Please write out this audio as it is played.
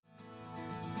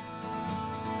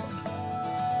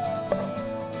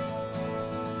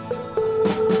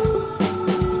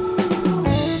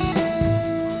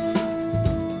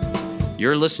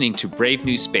You're listening to Brave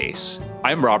New Space.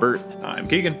 I'm Robert. I'm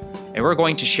Keegan. And we're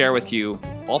going to share with you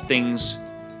all things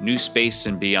new space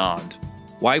and beyond.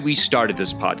 Why we started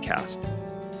this podcast.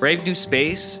 Brave New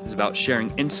Space is about sharing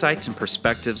insights and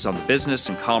perspectives on the business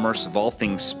and commerce of all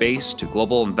things space to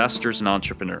global investors and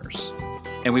entrepreneurs.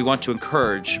 And we want to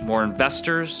encourage more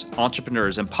investors,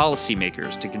 entrepreneurs, and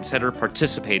policymakers to consider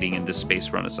participating in this space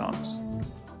renaissance.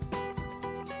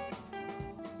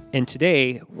 And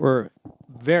today, we're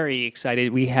very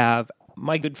excited. We have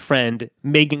my good friend,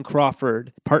 Megan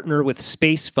Crawford, partner with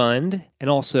Space Fund,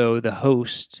 and also the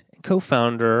host and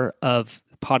co-founder of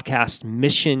the podcast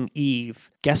Mission Eve,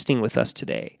 guesting with us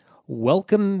today.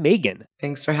 Welcome, Megan.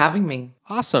 Thanks for having me.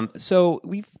 Awesome. So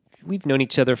we've known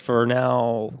each other for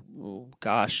now,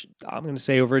 I'm going to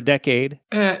say over a decade.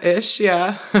 Ish,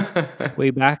 yeah. Way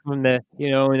back when the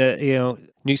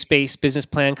New Space Business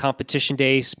Plan Competition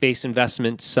Day, Space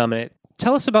Investment Summit.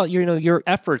 Tell us about your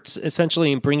efforts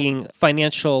essentially in bringing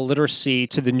financial literacy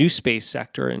to the new space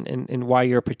sector and why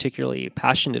you're particularly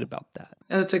passionate about that.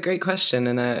 That's a great question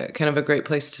and a kind of a great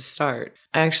place to start.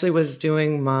 I actually was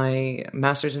doing my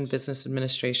master's in business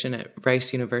administration at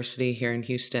Rice University here in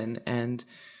Houston, and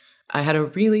I had a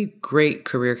really great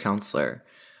career counselor.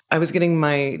 I was getting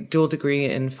my dual degree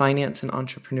in finance and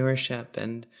entrepreneurship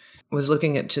and was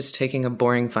looking at just taking a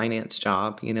boring finance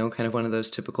job, kind of one of those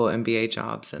typical MBA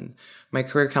jobs. And my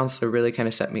career counselor really kind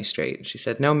of set me straight. She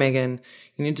said, no, Megan,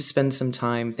 you need to spend some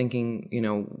time thinking,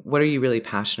 what are you really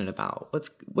passionate about?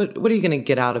 What are you going to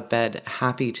get out of bed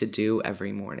happy to do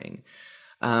every morning?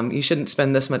 You shouldn't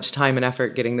spend this much time and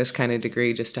effort getting this kind of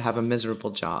degree just to have a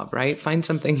miserable job, right? Find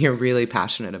something you're really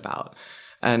passionate about.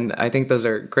 And I think those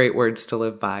are great words to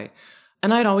live by.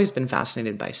 And I'd always been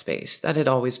fascinated by space. That had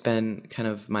always been kind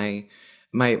of my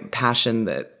passion,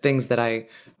 that things that I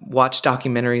watched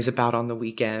documentaries about on the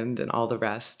weekend and all the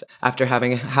rest, after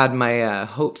having had my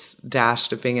hopes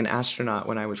dashed of being an astronaut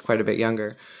when I was quite a bit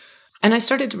younger. And I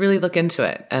started to really look into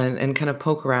it and kind of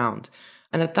poke around.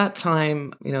 And at that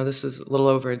time, this was a little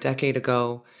over a decade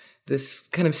ago, this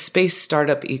kind of space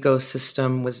startup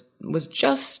ecosystem was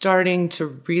just starting to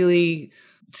really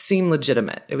seem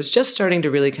legitimate. It was just starting to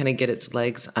really kind of get its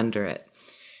legs under it.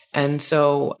 And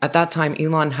so at that time,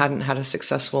 Elon hadn't had a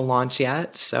successful launch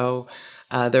yet. So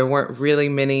there weren't really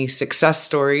many success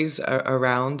stories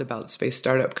around about space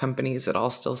startup companies. It all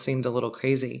still seemed a little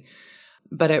crazy.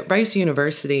 But at Rice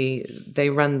University, they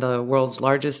run the world's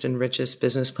largest and richest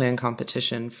business plan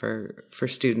competition for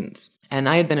students. And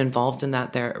I had been involved in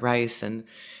that there at Rice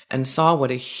and saw what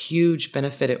a huge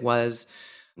benefit it was,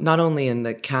 not only in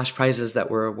the cash prizes that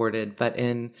were awarded, but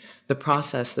in the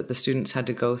process that the students had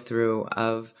to go through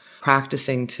of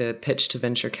practicing to pitch to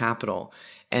venture capital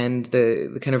and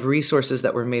the kind of resources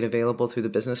that were made available through the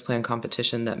business plan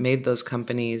competition that made those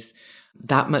companies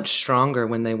that much stronger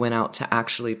when they went out to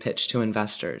actually pitch to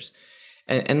investors.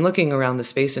 And looking around the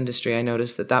space industry, I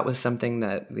noticed that was something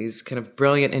that these kind of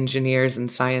brilliant engineers and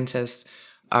scientists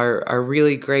are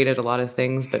really great at a lot of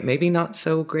things, but maybe not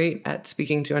so great at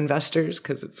speaking to investors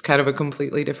because it's kind of a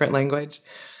completely different language.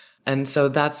 And so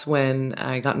that's when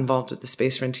I got involved with the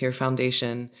Space Frontier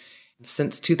Foundation.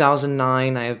 Since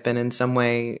 2009, I have been in some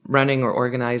way running or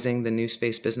organizing the New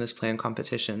Space Business Plan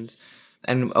competitions.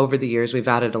 And over the years, we've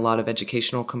added a lot of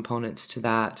educational components to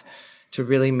that to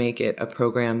really make it a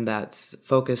program that's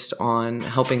focused on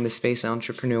helping the space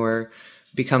entrepreneur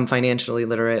become financially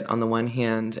literate on the one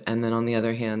hand, and then on the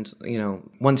other hand,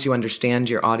 once you understand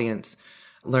your audience,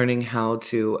 learning how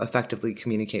to effectively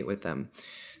communicate with them.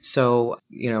 So,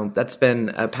 that's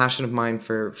been a passion of mine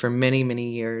for many,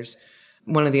 many years.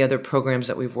 One of the other programs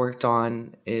that we've worked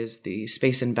on is the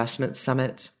Space Investment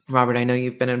Summit. Robert, I know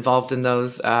you've been involved in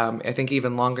those, I think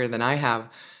even longer than I have.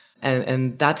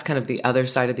 And that's kind of the other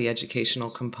side of the educational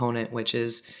component, which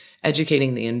is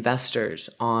educating the investors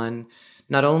on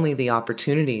not only the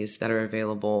opportunities that are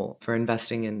available for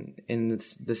investing in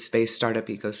the space startup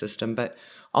ecosystem, but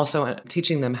also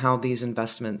teaching them how these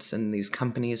investments and these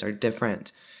companies are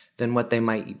different than what they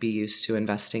might be used to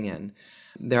investing in.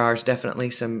 There are definitely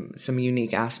some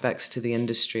unique aspects to the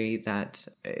industry that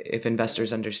if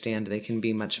investors understand, they can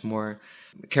be much more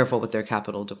careful with their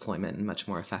capital deployment and much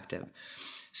more effective.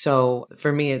 So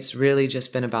for me, it's really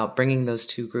just been about bringing those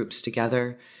two groups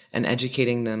together and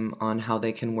educating them on how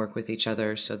they can work with each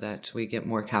other so that we get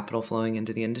more capital flowing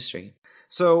into the industry.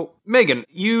 So, Megan,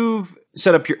 you've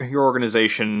set up your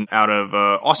organization out of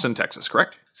Austin, Texas,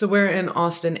 correct? So we're in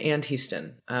Austin and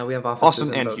Houston. We have offices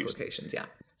in both locations, yeah.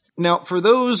 Now, for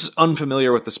those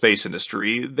unfamiliar with the space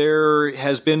industry, there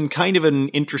has been kind of an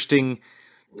interesting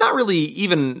not really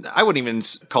even, I wouldn't even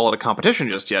call it a competition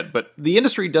just yet, but the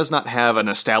industry does not have an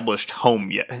established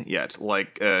home yet.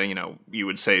 Like, you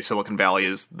would say Silicon Valley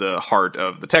is the heart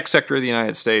of the tech sector of the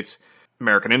United States,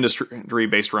 American industry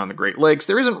based around the Great Lakes.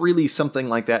 There isn't really something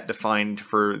like that defined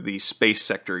for the space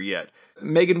sector yet.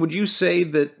 Megan, would you say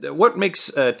that what makes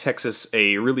Texas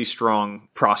a really strong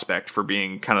prospect for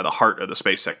being kind of the heart of the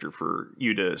space sector for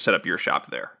you to set up your shop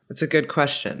there? It's a good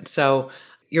question. So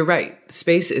you're right.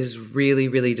 Space is really,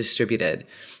 really distributed.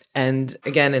 And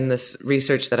again, in this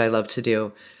research that I love to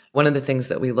do, one of the things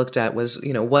that we looked at was,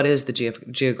 what is the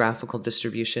geographical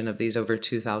distribution of these over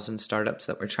 2,000 startups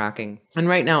that we're tracking? And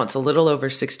right now it's a little over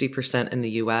 60% in the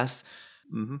US,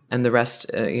 and the rest,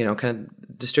 kind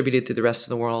of distributed through the rest of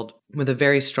the world, with a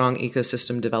very strong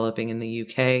ecosystem developing in the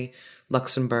UK,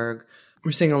 Luxembourg.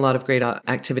 We're seeing a lot of great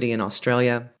activity in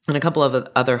Australia and a couple of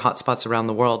other hotspots around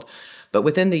the world. But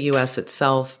within the US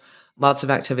itself, lots of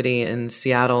activity in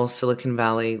Seattle, Silicon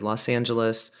Valley, Los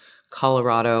Angeles,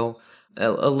 Colorado,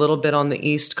 a little bit on the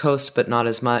East Coast, but not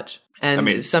as much.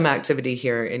 And some activity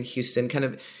here in Houston. Kind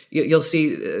of, you'll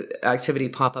see activity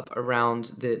pop up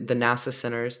around the NASA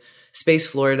centers. Space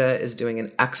Florida is doing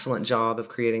an excellent job of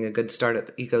creating a good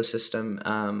startup ecosystem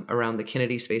around the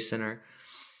Kennedy Space Center.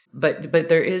 But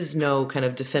there is no kind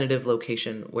of definitive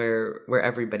location where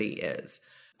everybody is,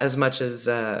 as much as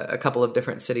a couple of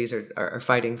different cities are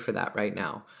fighting for that right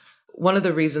now. One of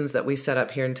the reasons that we set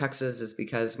up here in Texas is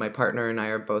because my partner and I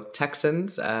are both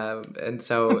Texans, and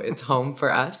so it's home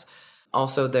for us.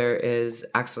 Also, there is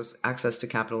access to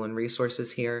capital and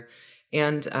resources here.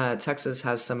 And Texas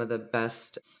has some of the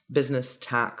best business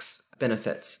tax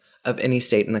benefits of any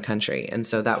state in the country. And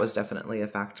so that was definitely a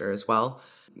factor as well.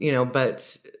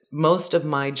 But most of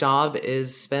my job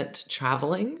is spent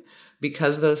traveling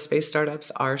because those space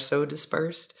startups are so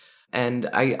dispersed. And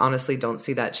I honestly don't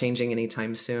see that changing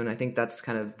anytime soon. I think that's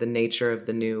kind of the nature of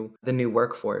the new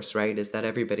workforce, right? Is that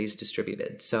everybody's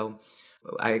distributed. So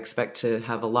I expect to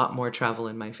have a lot more travel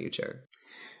in my future.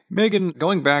 Megan,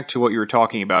 going back to what you were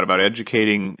talking about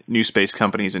educating new space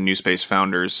companies and new space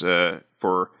founders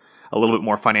for a little bit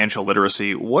more financial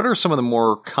literacy, what are some of the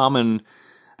more common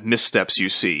missteps you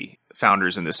see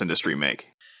founders in this industry make?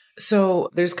 So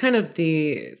there's kind of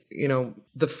the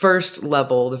first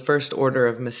level, the first order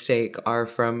of mistake are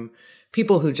from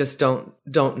people who just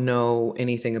don't know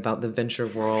anything about the venture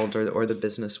world or the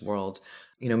business world.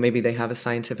 Maybe they have a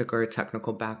scientific or a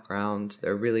technical background.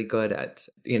 They're really good at,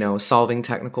 solving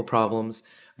technical problems,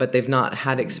 but they've not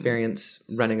had experience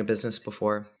running a business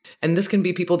before. And this can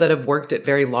be people that have worked at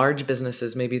very large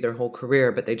businesses, maybe their whole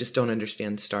career, but they just don't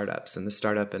understand startups and the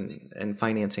startup and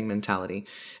financing mentality.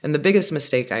 And the biggest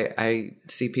mistake I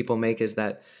see people make is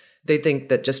that they think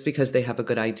that just because they have a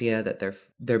good idea that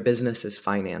their business is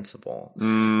financeable.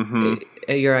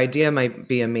 Your idea might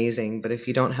be amazing, but if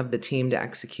you don't have the team to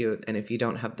execute and if you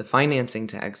don't have the financing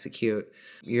to execute,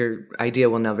 your idea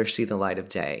will never see the light of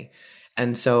day.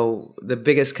 And so the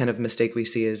biggest kind of mistake we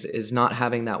see is not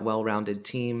having that well-rounded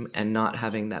team and not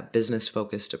having that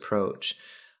business-focused approach.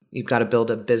 You've got to build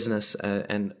a business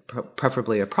and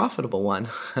preferably a profitable one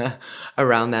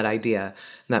around that idea.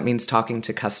 And that means talking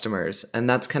to customers. And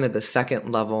that's kind of the second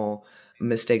level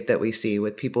mistake that we see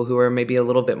with people who are maybe a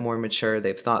little bit more mature.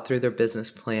 They've thought through their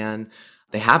business plan.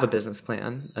 They have a business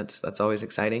plan. That's always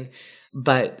exciting.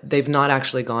 But they've not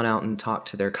actually gone out and talked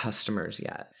to their customers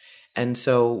yet. And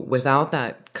so without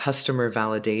that customer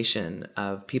validation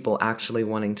of people actually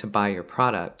wanting to buy your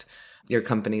product, your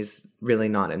company's really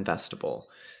not investable.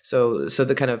 So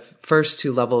the kind of first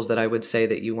two levels that I would say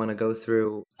that you want to go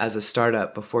through as a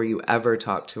startup before you ever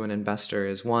talk to an investor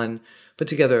is, one, put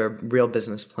together a real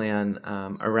business plan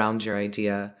around your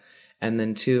idea. And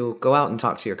then two, go out and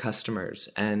talk to your customers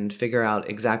and figure out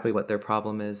exactly what their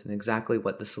problem is and exactly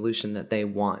what the solution that they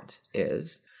want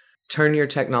is. Turn your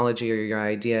technology or your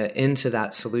idea into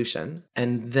that solution,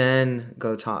 and then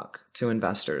go talk to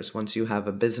investors once you have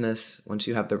a business, once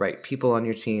you have the right people on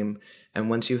your team, and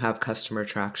once you have customer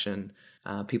traction,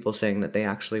 people saying that they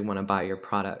actually want to buy your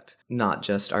product, not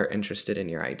just are interested in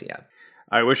your idea.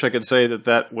 I wish I could say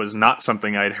that was not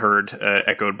something I'd heard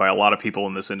echoed by a lot of people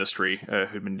in this industry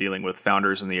who've been dealing with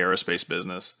founders in the aerospace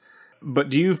business. But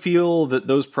do you feel that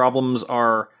those problems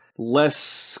are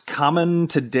less common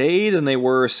today than they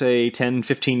were, say, 10,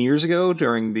 15 years ago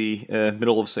during the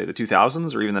middle of, say, the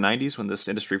 2000s or even the 90s when this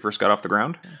industry first got off the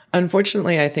ground?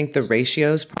 Unfortunately, I think the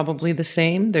ratio is probably the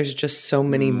same. There's just so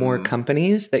many more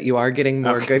companies that you are getting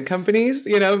more good companies,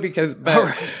 because...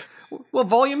 But, well,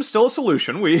 volume's still a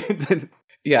solution.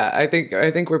 Yeah, I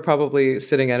think we're probably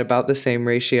sitting at about the same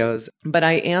ratios. But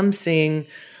I am seeing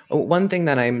One thing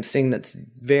that I'm seeing that's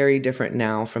very different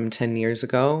now from 10 years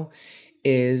ago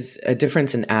is a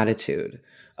difference in attitude,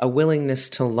 a willingness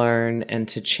to learn and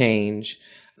to change.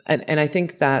 And I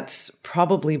think that's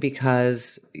probably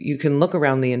because you can look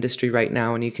around the industry right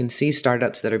now and you can see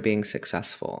startups that are being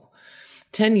successful.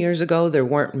 10 years ago, there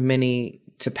weren't many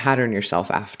to pattern yourself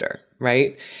after,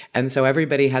 right? And so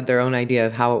everybody had their own idea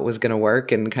of how it was going to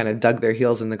work and kind of dug their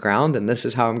heels in the ground. And this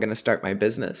is how I'm going to start my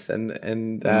business. I'm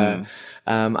going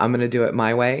to do it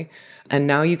my way. And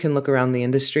now you can look around the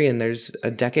industry and there's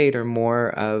a decade or more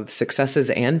of successes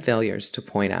and failures to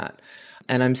point at.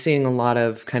 And I'm seeing a lot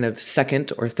of kind of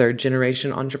second or third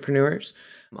generation entrepreneurs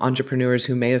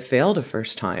who may have failed a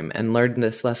first time and learned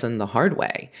this lesson the hard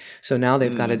way. So now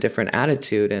they've got a different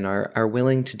attitude and are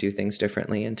willing to do things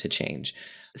differently and to change.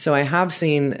 So I have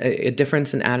seen a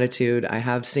difference in attitude. I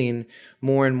have seen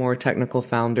more and more technical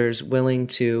founders willing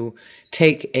to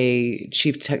take a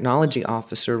chief technology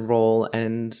officer role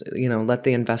and, let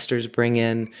the investors bring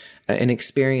in an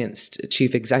experienced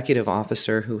chief executive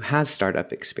officer who has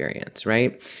startup experience,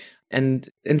 right? And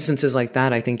instances like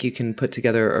that, I think you can put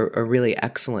together a really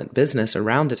excellent business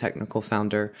around a technical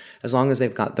founder as long as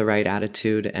they've got the right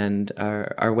attitude and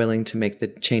are willing to make the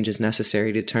changes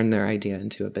necessary to turn their idea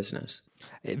into a business.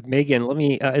 Megan,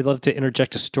 I'd love to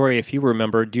interject a story if you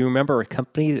remember. Do you remember a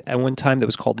company at one time that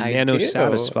was called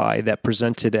NanoSatisfy that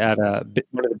presented at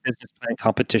one of the business plan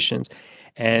competitions?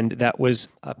 And that was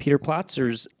Peter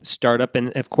Platzer's startup.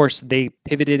 And of course, they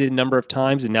pivoted a number of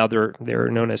times and now they're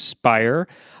known as Spire.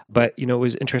 But, it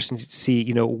was interesting to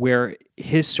see, where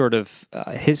his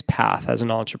his path as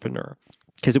an entrepreneur.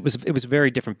 Because it was a very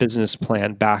different business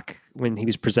plan back when he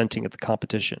was presenting at the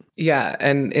competition. Yeah,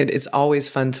 and it's always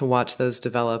fun to watch those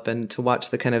develop and to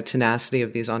watch the kind of tenacity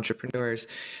of these entrepreneurs.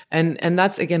 And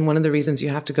that's, again, one of the reasons you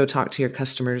have to go talk to your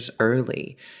customers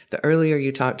early. The earlier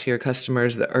you talk to your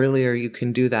customers, the earlier you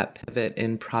can do that pivot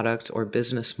in product or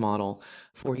business model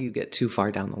before you get too far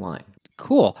down the line.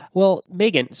 Cool. Well,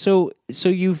 Megan, so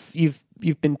you've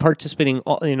been participating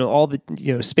all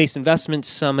the Space Investment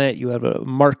Summit. You have a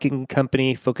marketing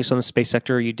company focused on the space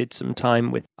sector. You did some time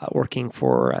with working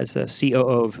as a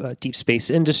COO of Deep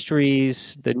Space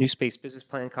Industries, the New Space Business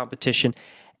Plan competition.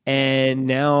 And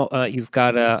now you've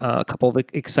got a couple of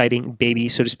exciting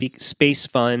babies, so to speak, Space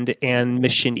Fund and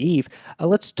Mission Eve.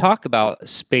 Let's talk about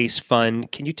Space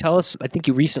Fund. Can you tell us, I think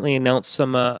you recently announced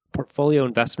some portfolio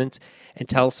investments, and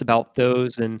tell us about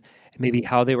those and maybe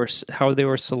how they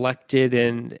were selected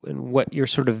and what your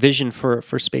sort of vision for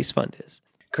Space Fund is.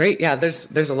 Great. Yeah,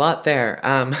 there's a lot there.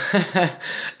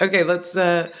 Okay, let's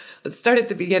start at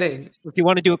the beginning. If you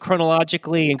want to do it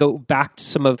chronologically and go back to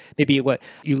some of maybe what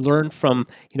you learned from,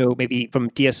 maybe from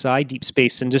DSI, Deep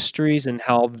Space Industries, and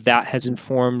how that has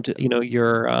informed,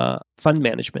 your fund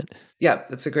management. Yeah,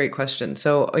 that's a great question.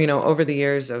 So, over the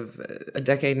years of a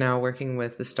decade now working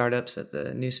with the startups at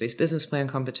the New Space Business Plan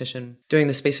competition, doing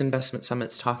the Space Investment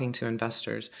Summits, talking to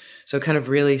investors. So kind of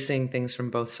really seeing things from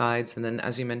both sides. And then,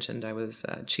 as you mentioned, I was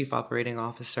chief operating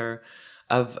officer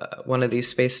of one of these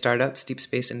space startups, Deep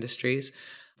Space Industries,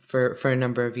 for a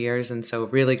number of years. And so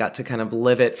really got to kind of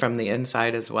live it from the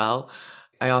inside as well.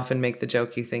 I often make the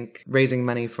joke, you think raising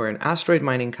money for an asteroid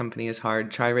mining company is hard.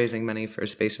 Try raising money for a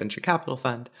space venture capital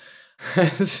fund.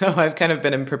 So I've kind of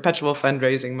been in perpetual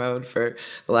fundraising mode for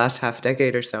the last half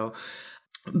decade or so.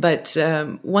 But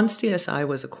once DSI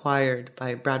was acquired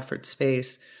by Bradford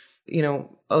Space, a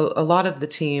lot of the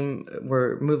team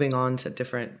were moving on to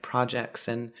different projects.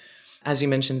 And as you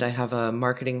mentioned, I have a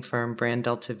marketing firm, Brand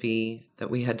Delta V,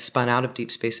 that we had spun out of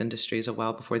Deep Space Industries a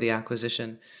while before the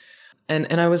acquisition.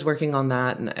 And I was working on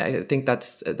that, and I think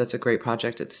that's a great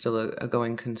project. It's still a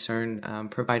going concern,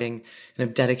 providing kind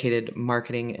of dedicated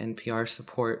marketing and PR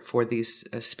support for these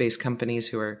space companies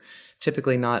who are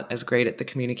typically not as great at the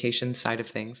communication side of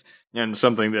things. And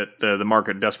something that the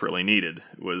market desperately needed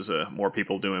was more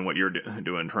people doing what you're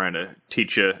doing, trying to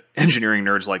teach engineering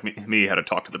nerds like me how to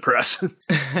talk to the press.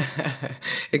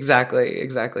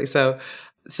 Exactly.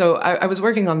 So I was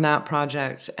working on that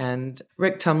project, and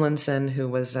Rick Tumlinson, who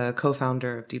was a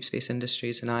co-founder of Deep Space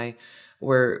Industries, and I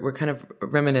were kind of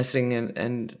reminiscing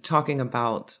and talking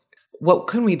about what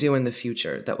can we do in the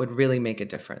future that would really make a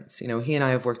difference. He and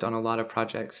I have worked on a lot of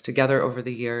projects together over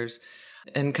the years,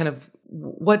 and kind of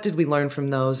what did we learn from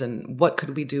those, and what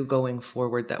could we do going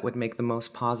forward that would make the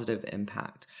most positive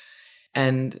impact.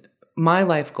 And my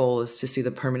life goal is to see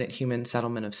the permanent human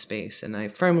settlement of space, and I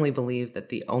firmly believe that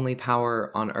the only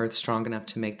power on Earth strong enough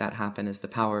to make that happen is the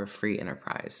power of free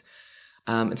enterprise.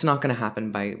 It's not going to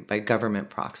happen by government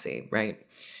proxy, right?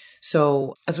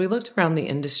 So as we looked around the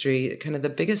industry, kind of the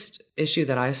biggest issue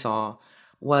that I saw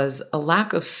was a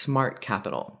lack of smart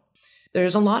capital.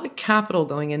 There's a lot of capital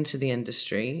going into the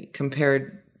industry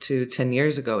compared to 10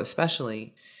 years ago,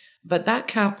 especially. But that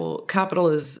capital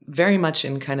is very much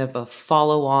in kind of a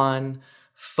follow-on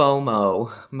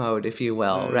FOMO mode, if you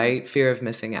will, right? Fear of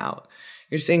missing out.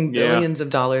 You're seeing billions of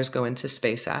dollars go into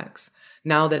SpaceX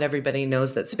now that everybody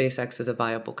knows that SpaceX is a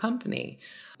viable company.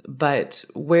 But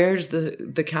where's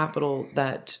the capital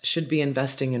that should be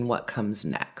investing in what comes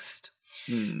next?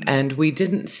 And we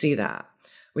didn't see that.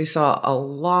 We saw a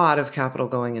lot of capital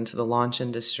going into the launch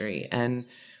industry. And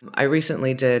I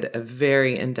recently did a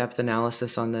very in-depth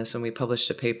analysis on this, and we published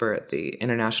a paper at the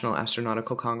International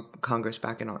Astronautical Congress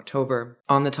back in October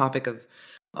on the topic of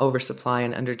oversupply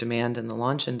and under demand in the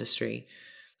launch industry.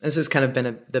 This has kind of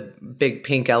been the big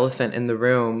pink elephant in the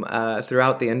room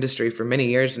throughout the industry for many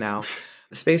years now.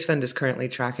 Space Fund is currently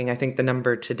tracking, I think the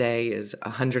number today is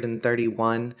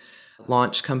 131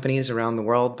 launch companies around the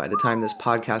world. By the time this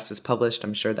podcast is published,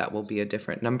 I'm sure that will be a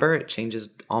different number. It changes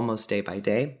almost day by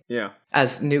day. Yeah.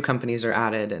 As new companies are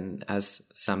added and as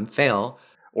some fail.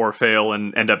 Or fail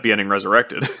and end up getting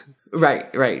resurrected.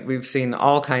 Right. We've seen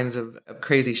all kinds of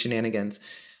crazy shenanigans.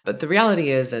 But the reality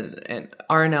is, and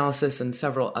our analysis and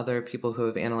several other people who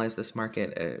have analyzed this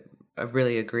market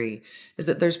really agree, is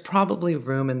that there's probably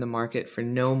room in the market for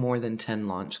no more than 10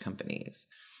 launch companies.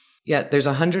 Yet there's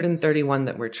 131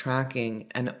 that we're tracking,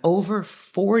 and over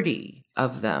 40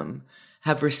 of them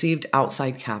have received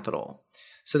outside capital.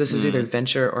 So this is either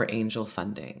venture or angel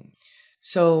funding.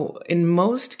 So in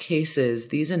most cases,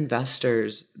 these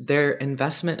investors, their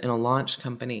investment in a launch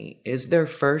company is their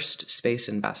first space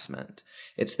investment.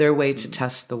 It's their way to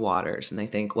test the waters. And they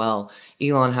think, well,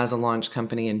 Elon has a launch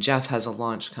company and Jeff has a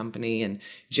launch company and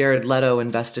Jared Leto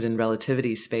invested in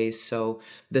relativity space. So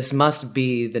this must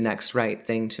be the next right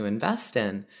thing to invest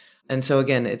in. And so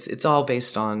again, it's all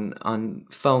based on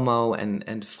FOMO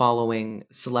and following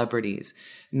celebrities,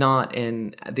 not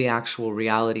in the actual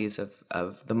realities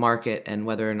of the market and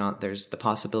whether or not there's the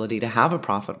possibility to have a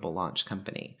profitable launch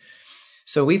company.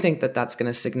 So we think that that's going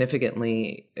to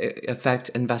significantly affect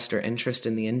investor interest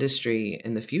in the industry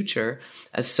in the future.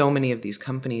 As so many of these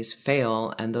companies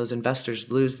fail and those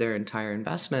investors lose their entire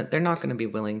investment, they're not going to be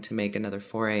willing to make another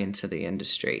foray into the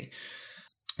industry.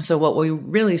 So what we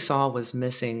really saw was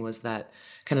missing was that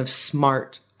kind of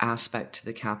smart aspect to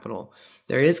the capital.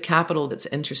 There is capital that's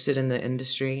interested in the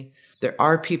industry. There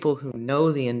are people who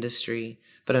know the industry,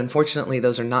 but unfortunately,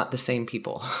 those are not the same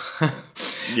people.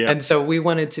 And so we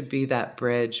wanted to be that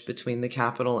bridge between the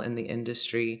capital and the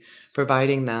industry,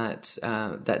 providing that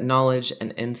that knowledge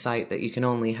and insight that you can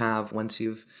only have once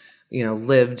you've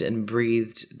lived and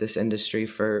breathed this industry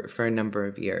for a number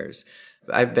of years.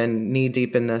 I've been knee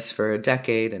deep in this for a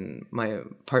decade, and my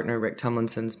partner Rick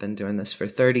Tumlinson's been doing this for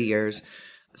 30 years.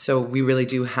 So we really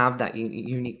do have that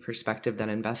unique perspective that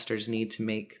investors need to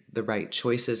make the right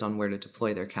choices on where to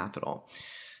deploy their capital.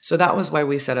 So that was why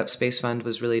we set up Space Fund,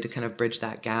 was really to kind of bridge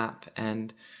that gap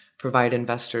and provide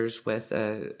investors with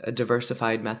a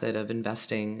diversified method of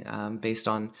investing based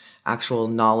on actual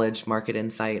knowledge, market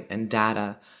insight, and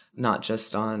data, not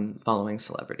just on following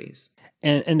celebrities.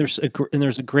 And there's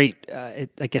a great I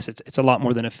guess it's a lot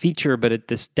more than a feature, but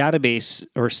this database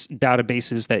or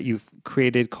databases that you've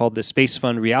created called the Space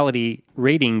Fund Reality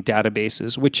Rating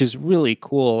Databases, which is really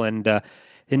cool, and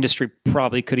industry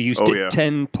probably could have used it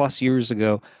 10 plus years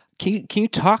ago. Can you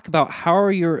talk about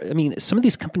some of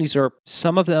these companies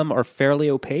some of them are fairly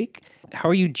opaque. How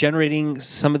are you generating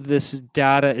some of this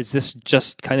data? Is this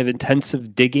just kind of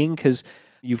intensive digging? Because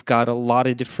you've got a lot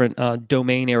of different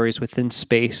domain areas within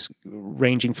space,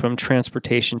 ranging from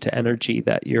transportation to energy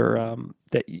that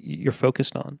you're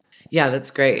focused on. Yeah,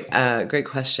 that's great. Great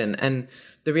question. And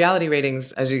the reality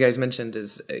ratings, as you guys mentioned,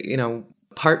 is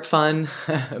part fun,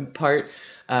 part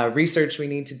research we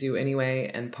need to do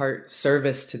anyway, and part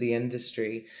service to the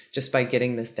industry just by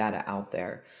getting this data out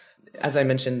there. As I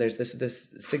mentioned, there's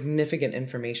this significant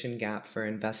information gap for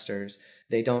investors.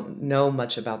 They don't know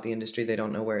much about the industry. They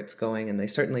don't know where it's going, and they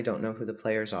certainly don't know who the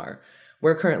players are.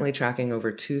 We're currently tracking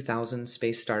over 2,000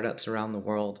 space startups around the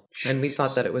world, and we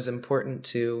thought that it was important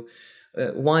to,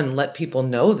 one, let people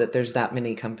know that there's that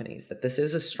many companies, that this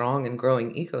is a strong and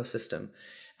growing ecosystem.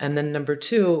 And then number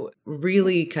two,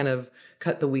 really kind of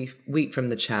cut the wheat from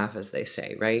the chaff, as they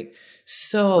say, right?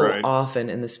 So often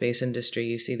in the space industry,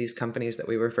 you see these companies that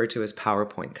we refer to as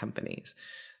PowerPoint companies.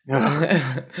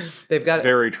 They've got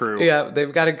very true. Yeah,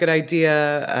 they've got a good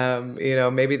idea.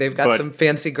 Maybe they've got some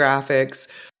fancy graphics.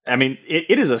 I mean,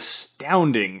 it is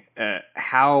astounding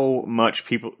how much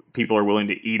people are willing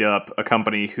to eat up a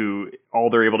company who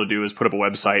all they're able to do is put up a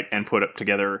website and put up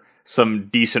together some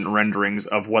decent renderings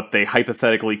of what they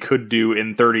hypothetically could do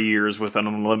in 30 years with an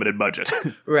unlimited budget.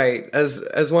 Right.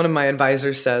 As one of my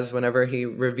advisors says, whenever he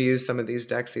reviews some of these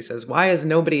decks, he says, "Why has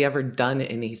nobody ever done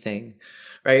anything?"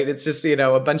 Right? It's just,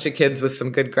 a bunch of kids with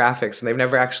some good graphics, and they've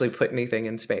never actually put anything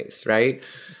in space, right?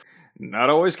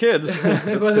 Not always kids.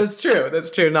 Well, that's true.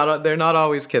 That's true. They're not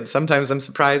always kids. Sometimes I'm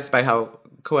surprised by how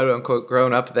quote unquote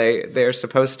grown up they're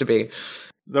supposed to be.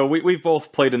 Though we've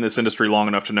both played in this industry long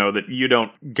enough to know that you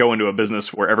don't go into a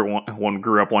business where everyone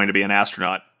grew up wanting to be an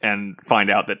astronaut and find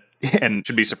out that, and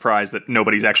should be surprised that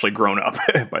nobody's actually grown up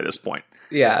by this point.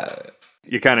 Yeah.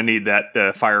 You kind of need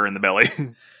that fire in the belly.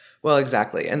 Well,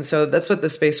 exactly. And so that's what the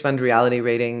Space Fund reality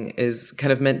rating is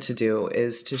kind of meant to do,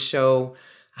 is to show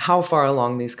how far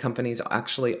along these companies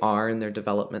actually are in their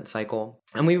development cycle.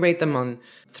 And we rate them on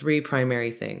 3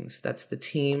 primary things. That's the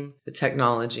team, the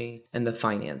technology, and the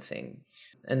financing.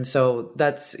 And so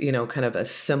that's, kind of a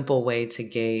simple way to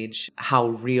gauge how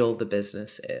real the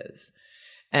business is.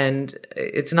 And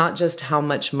it's not just how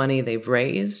much money they've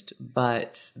raised,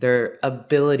 but their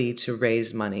ability to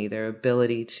raise money, their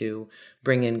ability to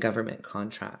bring in government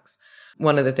contracts.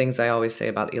 One of the things I always say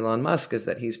about Elon Musk is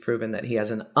that he's proven that he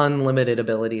has an unlimited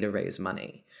ability to raise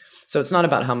money. So it's not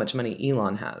about how much money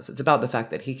Elon has. It's about the fact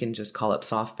that he can just call up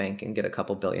SoftBank and get a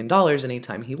couple $2 billion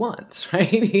anytime he wants, right?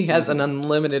 He has an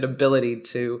unlimited ability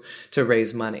to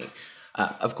raise money.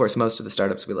 Of course, most of the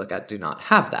startups we look at do not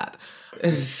have that.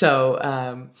 So,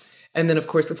 and then of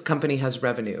course, if a company has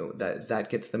revenue, that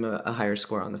gets them a higher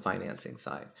score on the financing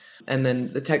side. And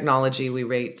then the technology we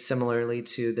rate similarly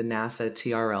to the NASA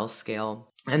TRL scale.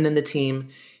 And then the team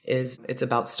it's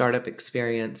about startup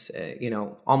experience.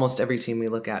 Almost every team we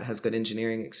look at has good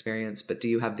engineering experience, but do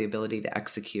you have the ability to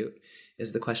execute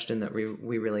is the question that we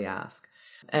really ask.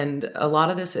 And a lot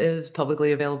of this is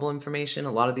publicly available information.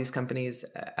 A lot of these companies,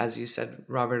 as you said,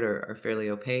 Robert, are fairly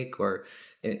opaque or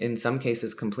in some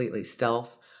cases completely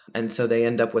stealth. And so they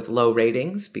end up with low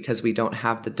ratings because we don't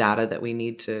have the data that we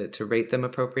need to rate them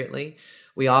appropriately.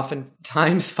 We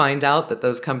oftentimes find out that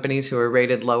those companies who are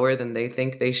rated lower than they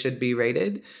think they should be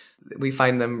rated, we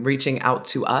find them reaching out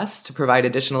to us to provide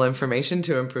additional information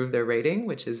to improve their rating,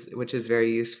 which is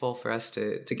very useful for us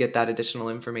to get that additional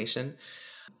information.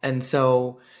 And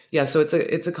so, so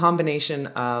it's a combination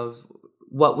of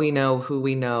what we know, who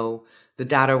we know, the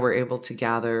data we're able to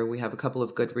gather. We have a couple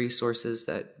of good resources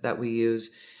that we use,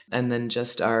 and then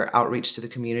just our outreach to the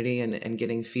community and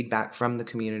getting feedback from the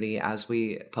community as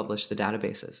we publish the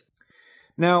databases.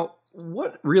 Now,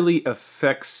 what really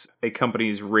affects a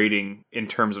company's rating in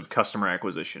terms of customer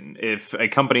acquisition? If a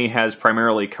company has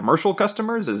primarily commercial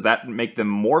customers, does that make them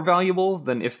more valuable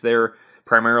than if they're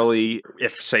primarily,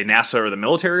 if, say, NASA or the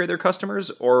military are their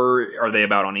customers, or are they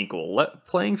about on equal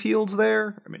playing fields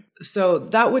there? So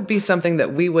that would be something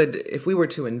that we would, if we were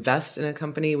to invest in a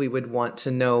company, we would want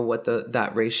to know what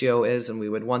that ratio is, and we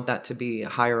would want that to be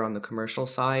higher on the commercial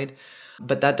side.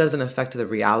 But that doesn't affect the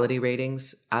reality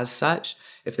ratings as such.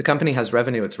 If the company has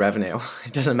revenue, it's revenue.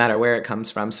 It doesn't matter where it comes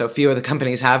from. So few of the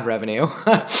companies have revenue.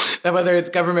 That whether it's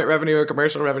government revenue or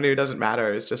commercial revenue doesn't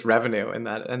matter. It's just revenue, and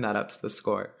that ups the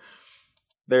score.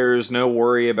 There's no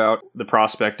worry about the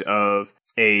prospect of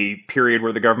a period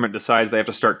where the government decides they have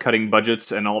to start cutting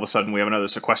budgets, and all of a sudden we have another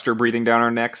sequester breathing down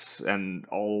our necks, and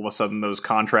all of a sudden those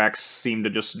contracts seem to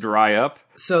just dry up.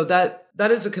 So that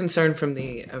is a concern from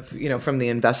the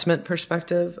investment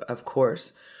perspective, of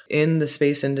course. In the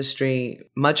space industry,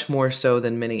 much more so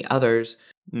than many others,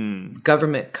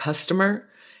 government customer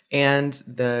and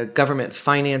the government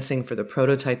financing for the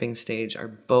prototyping stage are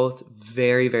both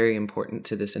very, very important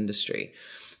to this industry.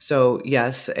 So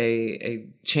yes, a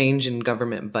change in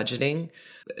government budgeting,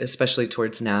 especially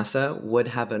towards NASA, would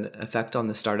have an effect on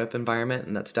the startup environment,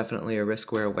 and that's definitely a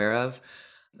risk we're aware of.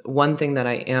 One thing that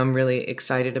I am really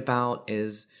excited about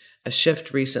is a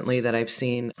shift recently that I've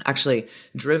seen, actually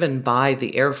driven by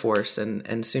the Air Force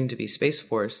and soon to be Space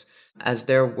Force, as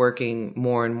they're working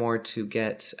more and more to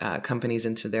get companies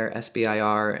into their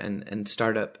SBIR and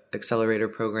startup accelerator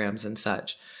programs and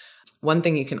such. One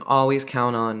thing you can always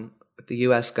count on with the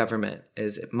U.S. government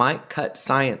is it might cut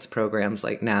science programs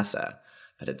like NASA,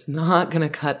 but it's not going to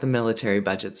cut the military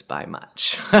budgets by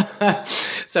much.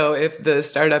 So if the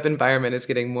startup environment is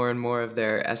getting more and more of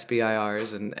their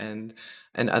SBIRs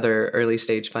and other early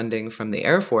stage funding from the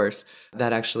Air Force,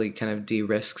 that actually kind of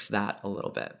de-risks that a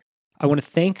little bit. I want to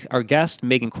thank our guest,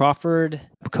 Megan Crawford,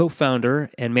 co-founder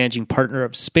and managing partner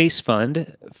of Space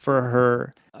Fund, for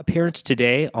her appearance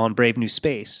today on Brave New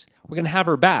Space. We're going to have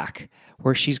her back,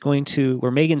 where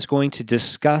Megan's going to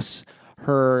discuss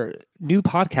her new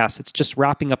podcast that's just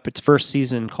wrapping up its first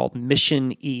season called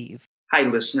Mission Eve. Hi,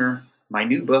 listener. My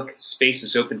new book, Space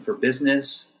is Open for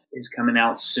Business, is coming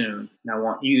out soon, and I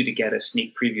want you to get a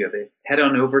sneak preview of it. Head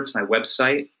on over to my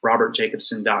website,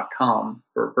 robertjacobson.com,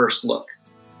 for a first look.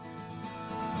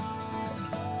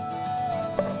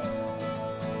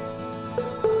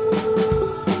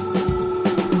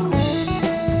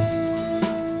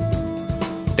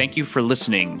 Thank you for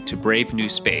listening to Brave New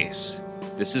Space.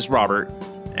 This is Robert.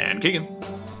 And Keegan.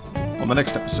 On the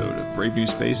next episode of Brave New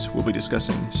Space, we'll be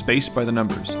discussing Space by the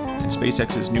Numbers and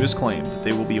SpaceX's newest claim that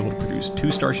they will be able to produce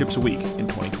 2 starships a week in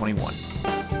 2021.